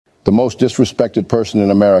The most disrespected person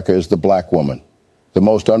in America is the black woman. The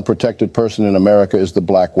most unprotected person in America is the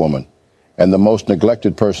black woman. And the most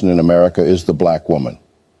neglected person in America is the black woman.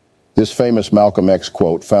 This famous Malcolm X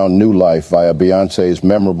quote found new life via Beyoncé's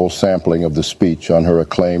memorable sampling of the speech on her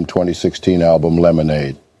acclaimed 2016 album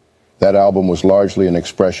Lemonade. That album was largely an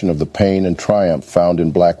expression of the pain and triumph found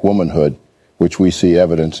in black womanhood, which we see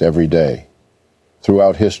evidence every day.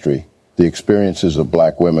 Throughout history, the experiences of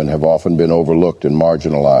black women have often been overlooked and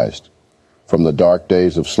marginalized. From the dark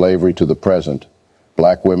days of slavery to the present,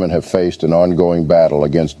 black women have faced an ongoing battle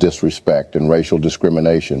against disrespect and racial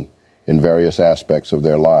discrimination in various aspects of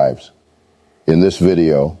their lives. In this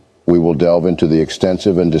video, we will delve into the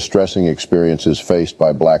extensive and distressing experiences faced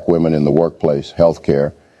by black women in the workplace,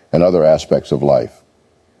 healthcare, and other aspects of life.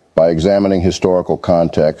 By examining historical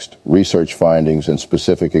context, research findings, and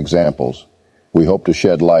specific examples, we hope to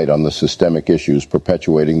shed light on the systemic issues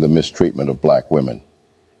perpetuating the mistreatment of black women.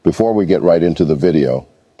 Before we get right into the video,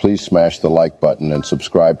 please smash the like button and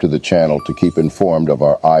subscribe to the channel to keep informed of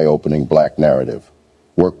our eye-opening black narrative,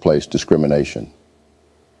 workplace discrimination.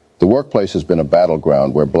 The workplace has been a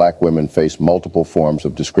battleground where black women face multiple forms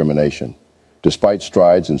of discrimination. Despite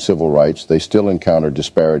strides in civil rights, they still encounter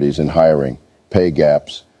disparities in hiring, pay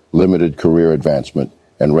gaps, limited career advancement,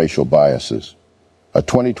 and racial biases. A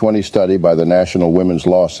 2020 study by the National Women's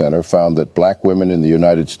Law Center found that black women in the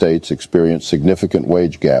United States experience significant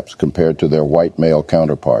wage gaps compared to their white male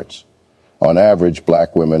counterparts. On average,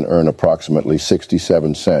 black women earn approximately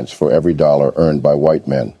 67 cents for every dollar earned by white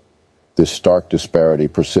men. This stark disparity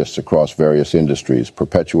persists across various industries,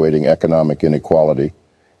 perpetuating economic inequality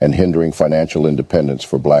and hindering financial independence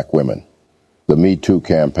for black women. The Me Too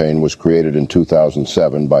campaign was created in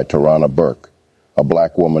 2007 by Tarana Burke, a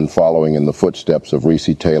black woman following in the footsteps of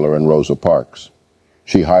Recy Taylor and Rosa Parks.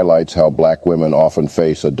 She highlights how black women often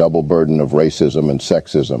face a double burden of racism and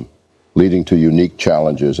sexism, leading to unique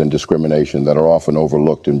challenges and discrimination that are often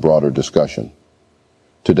overlooked in broader discussion.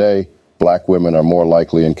 Today, black women are more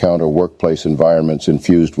likely to encounter workplace environments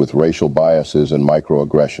infused with racial biases and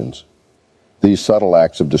microaggressions. These subtle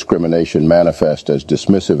acts of discrimination manifest as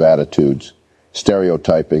dismissive attitudes,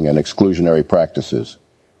 stereotyping, and exclusionary practices,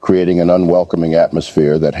 creating an unwelcoming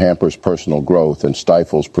atmosphere that hampers personal growth and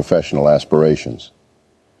stifles professional aspirations.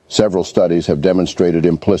 Several studies have demonstrated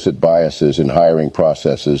implicit biases in hiring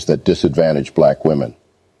processes that disadvantage black women.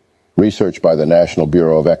 Research by the National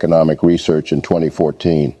Bureau of Economic Research in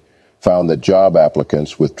 2014 found that job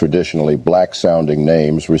applicants with traditionally black-sounding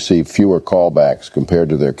names receive fewer callbacks compared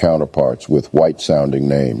to their counterparts with white-sounding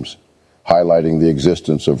names, highlighting the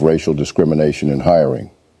existence of racial discrimination in hiring.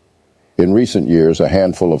 In recent years, a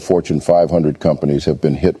handful of Fortune 500 companies have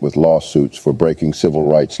been hit with lawsuits for breaking civil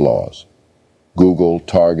rights laws. Google,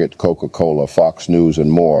 Target, Coca-Cola, Fox News,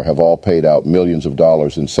 and more have all paid out millions of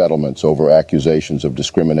dollars in settlements over accusations of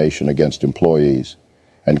discrimination against employees.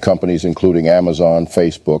 And companies including Amazon,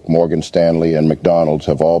 Facebook, Morgan Stanley, and McDonald's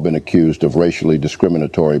have all been accused of racially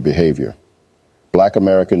discriminatory behavior. Black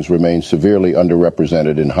Americans remain severely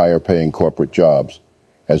underrepresented in higher-paying corporate jobs,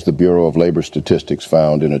 as the Bureau of Labor Statistics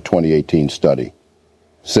found in a 2018 study.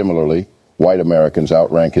 Similarly, white Americans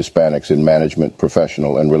outrank Hispanics in management,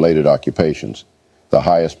 professional, and related occupations, the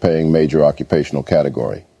highest-paying major occupational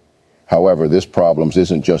category. However, this problem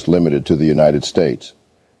isn't just limited to the United States.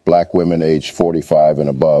 Black women aged 45 and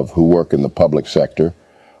above who work in the public sector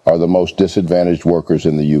are the most disadvantaged workers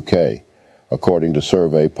in the UK, according to a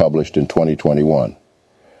survey published in 2021.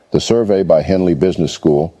 The survey by Henley Business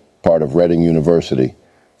School, part of Reading University,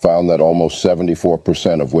 found that almost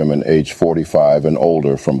 74% of women aged 45 and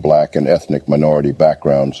older from black and ethnic minority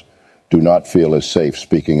backgrounds do not feel as safe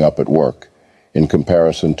speaking up at work, in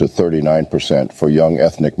comparison to 39% for young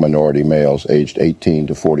ethnic minority males aged 18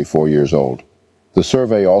 to 44 years old. The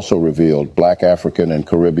survey also revealed black African and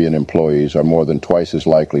Caribbean employees are more than twice as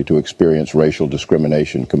likely to experience racial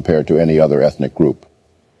discrimination compared to any other ethnic group.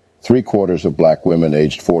 3/4 of black women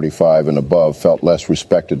aged 45 and above felt less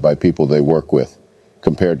respected by people they work with,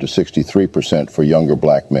 compared to 63% for younger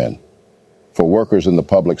black men. For workers in the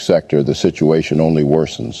public sector, the situation only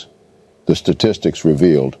worsens. The statistics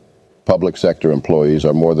revealed public sector employees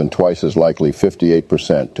are more than twice as likely,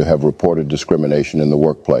 58%, to have reported discrimination in the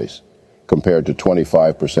workplace, compared to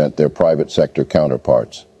 25% their private sector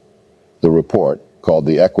counterparts. The report, called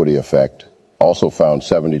the Equity Effect, also found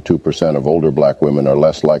 72% of older black women are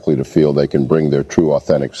less likely to feel they can bring their true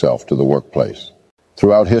authentic self to the workplace.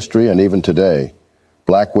 Throughout history and even today,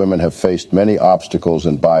 black women have faced many obstacles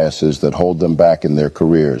and biases that hold them back in their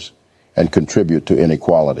careers and contribute to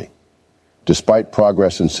inequality. Despite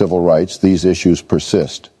progress in civil rights, these issues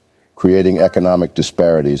persist, creating economic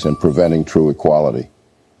disparities and preventing true equality.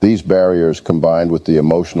 These barriers, combined with the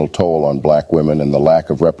emotional toll on black women and the lack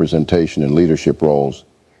of representation in leadership roles,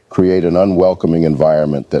 create an unwelcoming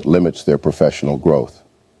environment that limits their professional growth.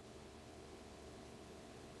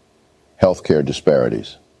 Healthcare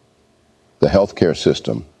disparities. The healthcare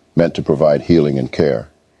system, meant to provide healing and care,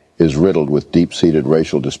 is riddled with deep-seated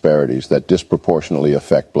racial disparities that disproportionately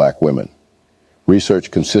affect black women. Research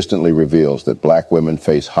consistently reveals that black women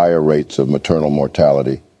face higher rates of maternal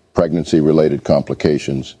mortality, pregnancy-related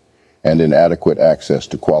complications, and inadequate access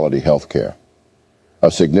to quality health care.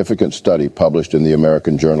 A significant study published in the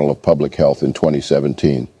American Journal of Public Health in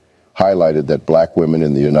 2017 highlighted that black women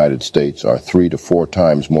in the United States are 3 to 4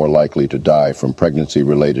 times more likely to die from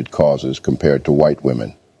pregnancy-related causes compared to white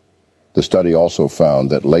women. The study also found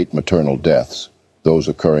that late maternal deaths, those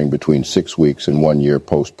occurring between 6 weeks and 1 year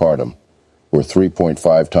postpartum, were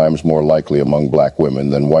 3.5 times more likely among black women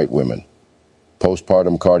than white women.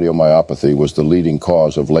 Postpartum cardiomyopathy was the leading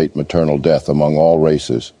cause of late maternal death among all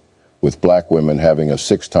races, with black women having a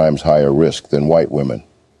 6 times higher risk than white women.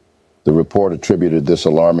 The report attributed this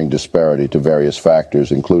alarming disparity to various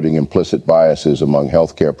factors, including implicit biases among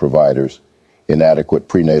healthcare providers, inadequate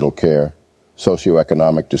prenatal care,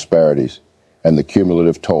 socioeconomic disparities, and the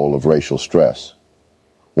cumulative toll of racial stress.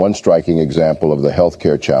 One striking example of the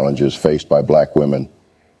healthcare challenges faced by black women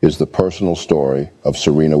is the personal story of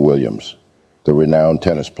Serena Williams, the renowned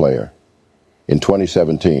tennis player. In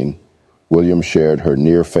 2017, Williams shared her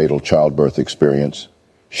near-fatal childbirth experience,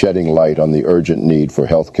 shedding light on the urgent need for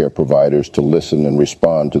healthcare providers to listen and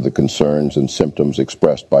respond to the concerns and symptoms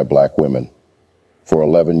expressed by black women. For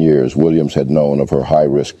 11 years, Williams had known of her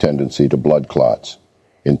high-risk tendency to blood clots.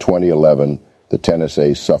 In 2011, the tennis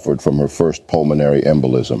ace suffered from her first pulmonary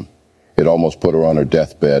embolism. It almost put her on her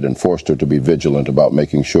deathbed and forced her to be vigilant about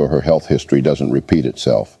making sure her health history doesn't repeat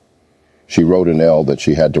itself. She wrote in Elle that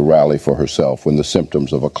she had to rally for herself when the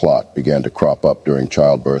symptoms of a clot began to crop up during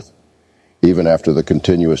childbirth, even after the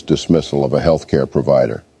continuous dismissal of a healthcare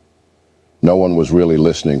provider. "No one was really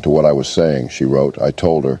listening to what I was saying," she wrote. "I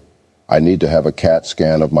told her, I need to have a CAT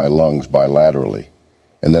scan of my lungs bilaterally,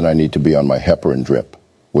 and then I need to be on my heparin drip,"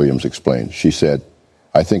 Williams explained. She said,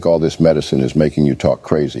 "I think all this medicine is making you talk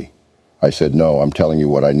crazy." I said, "No, I'm telling you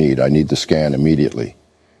what I need. I need the scan immediately,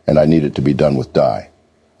 and I need it to be done with dye."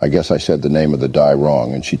 I guess I said the name of the dye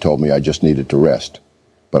wrong, and she told me I just needed to rest.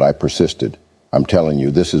 But I persisted. "I'm telling you,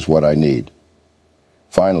 this is what I need."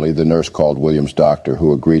 Finally, the nurse called Williams' doctor,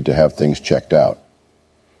 who agreed to have things checked out.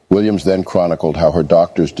 Williams then chronicled how her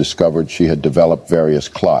doctors discovered she had developed various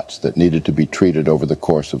clots that needed to be treated over the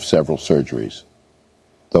course of several surgeries.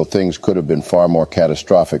 Though things could have been far more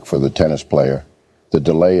catastrophic for the tennis player, the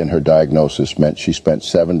delay in her diagnosis meant she spent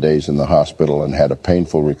 7 days in the hospital and had a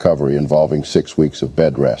painful recovery involving 6 weeks of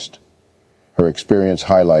bed rest. Her experience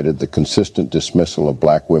highlighted the consistent dismissal of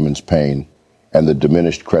black women's pain and the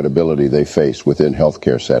diminished credibility they face within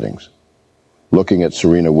healthcare settings. Looking at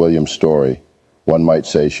Serena Williams' story, one might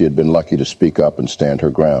say she had been lucky to speak up and stand her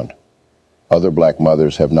ground. Other black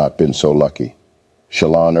mothers have not been so lucky.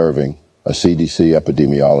 Shalon Irving, a CDC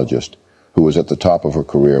epidemiologist, who was at the top of her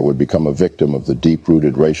career, would become a victim of the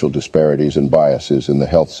deep-rooted racial disparities and biases in the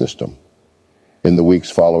health system. In the weeks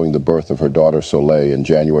following the birth of her daughter Soleil in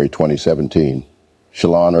January 2017,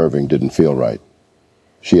 Shalon Irving didn't feel right.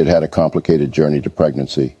 She had had a complicated journey to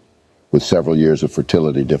pregnancy, with several years of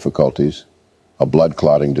fertility difficulties, a blood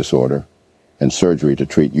clotting disorder, and surgery to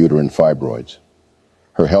treat uterine fibroids.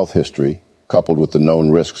 Her health history, coupled with the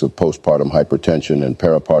known risks of postpartum hypertension and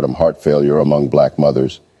peripartum heart failure among black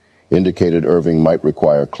mothers, indicated Irving might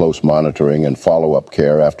require close monitoring and follow-up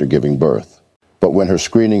care after giving birth. But when her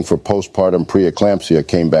screening for postpartum preeclampsia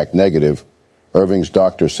came back negative, Irving's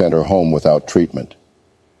doctor sent her home without treatment.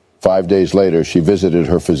 5 days later, she visited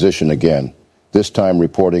her physician again, this time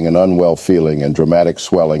reporting an unwell feeling and dramatic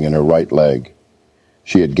swelling in her right leg.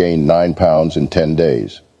 She had gained 9 pounds in 10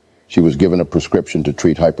 days. She was given a prescription to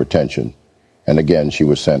treat hypertension, and again she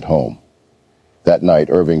was sent home. That night,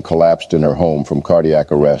 Irving collapsed in her home from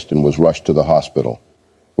cardiac arrest and was rushed to the hospital,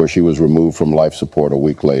 where she was removed from life support a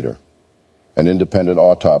week later. An independent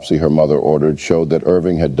autopsy her mother ordered showed that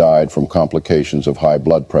Irving had died from complications of high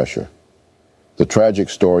blood pressure. The tragic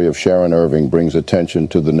story of Sharon Irving brings attention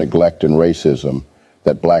to the neglect and racism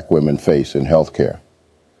that black women face in healthcare.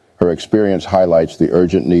 Her experience highlights the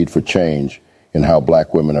urgent need for change in how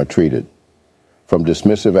black women are treated. From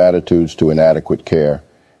dismissive attitudes to inadequate care,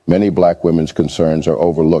 many black women's concerns are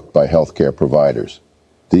overlooked by healthcare providers.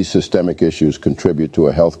 These systemic issues contribute to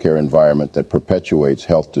a healthcare environment that perpetuates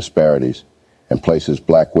health disparities and places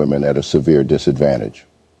black women at a severe disadvantage.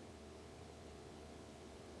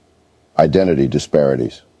 Identity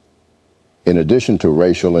disparities. In addition to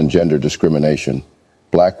racial and gender discrimination,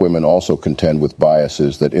 black women also contend with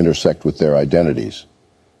biases that intersect with their identities.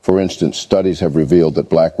 For instance, studies have revealed that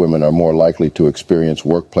black women are more likely to experience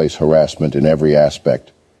workplace harassment in every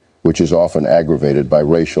aspect, which is often aggravated by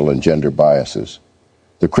racial and gender biases.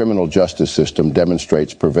 The criminal justice system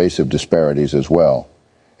demonstrates pervasive disparities as well,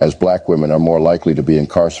 as black women are more likely to be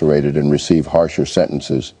incarcerated and receive harsher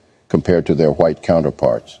sentences compared to their white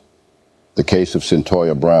counterparts. The case of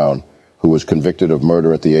Cyntoia Brown, who was convicted of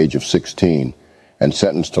murder at the age of 16 and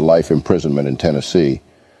sentenced to life imprisonment in Tennessee,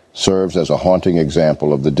 serves as a haunting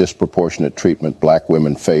example of the disproportionate treatment black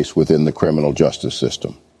women face within the criminal justice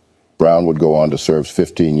system. Brown would go on to serve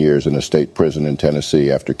 15 years in a state prison in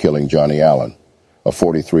Tennessee after killing Johnny Allen, a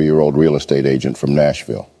 43-year-old real estate agent from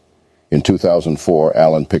Nashville. In 2004,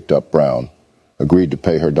 Allen picked up Brown, agreed to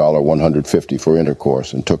pay her $150 for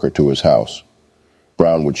intercourse, and took her to his house.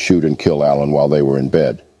 Brown would shoot and kill Allen while they were in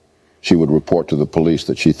bed. She would report to the police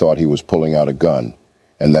that she thought he was pulling out a gun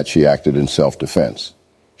and that she acted in self-defense.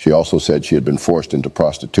 She also said she had been forced into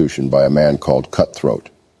prostitution by a man called Cutthroat.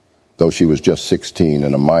 Though she was just 16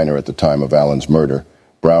 and a minor at the time of Allen's murder,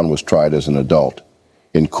 Brown was tried as an adult.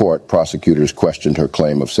 In court, prosecutors questioned her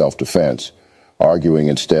claim of self-defense, arguing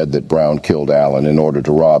instead that Brown killed Allen in order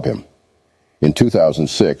to rob him. In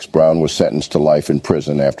 2006, Brown was sentenced to life in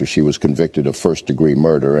prison after she was convicted of first-degree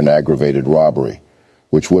murder and aggravated robbery,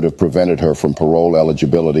 which would have prevented her from parole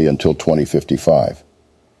eligibility until 2055.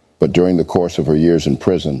 But during the course of her years in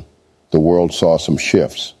prison, the world saw some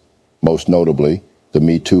shifts, most notably the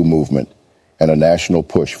Me Too movement and a national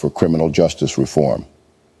push for criminal justice reform.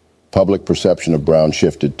 Public perception of Brown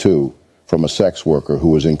shifted too, from a sex worker who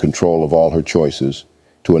was in control of all her choices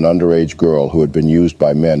to an underage girl who had been used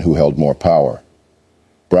by men who held more power.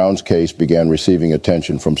 Brown's case began receiving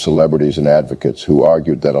attention from celebrities and advocates who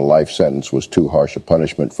argued that a life sentence was too harsh a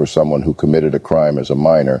punishment for someone who committed a crime as a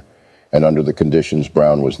minor and under the conditions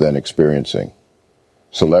Brown was then experiencing.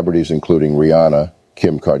 Celebrities including Rihanna,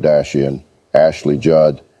 Kim Kardashian, Ashley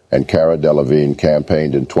Judd, and Cara Delevingne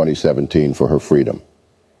campaigned in 2017 for her freedom.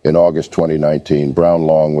 In August 2019, Brown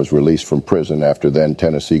Long was released from prison after then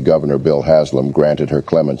Tennessee Governor Bill Haslam granted her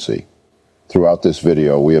clemency. Throughout this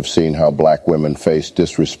video, we have seen how black women face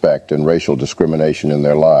disrespect and racial discrimination in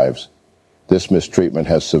their lives. This mistreatment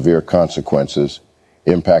has severe consequences,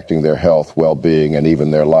 impacting their health, well-being, and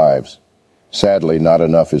even their lives. Sadly, not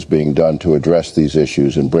enough is being done to address these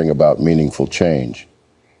issues and bring about meaningful change.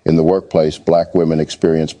 In the workplace, black women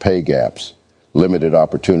experience pay gaps, limited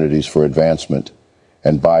opportunities for advancement,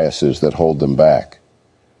 and biases that hold them back.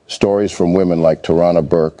 Stories from women like Tarana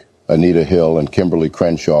Burke, Anita Hill, and Kimberly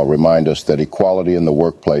Crenshaw remind us that equality in the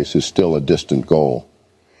workplace is still a distant goal.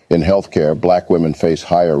 In healthcare, black women face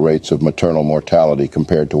higher rates of maternal mortality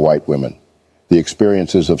compared to white women. The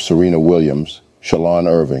experiences of Serena Williams, Shalon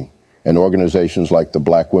Irving, and organizations like the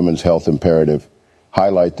Black Women's Health Imperative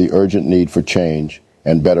highlight the urgent need for change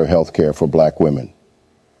and better health care for black women.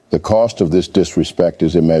 The cost of this disrespect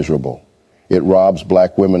is immeasurable. It robs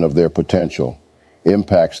black women of their potential,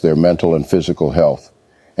 impacts their mental and physical health,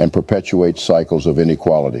 and perpetuates cycles of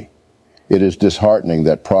inequality. It is disheartening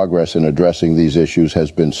that progress in addressing these issues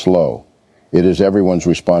has been slow. It is everyone's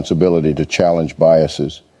responsibility to challenge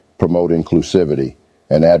biases, promote inclusivity,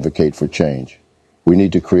 and advocate for change. We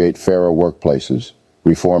need to create fairer workplaces,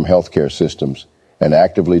 reform healthcare systems, and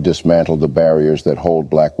actively dismantle the barriers that hold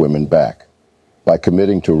black women back. By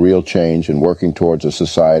committing to real change and working towards a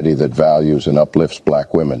society that values and uplifts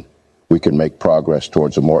black women, we can make progress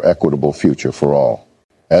towards a more equitable future for all.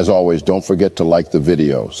 As always, don't forget to like the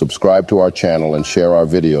video, subscribe to our channel, and share our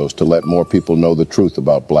videos to let more people know the truth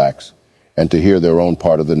about blacks and to hear their own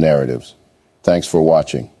part of the narratives. Thanks for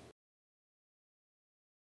watching.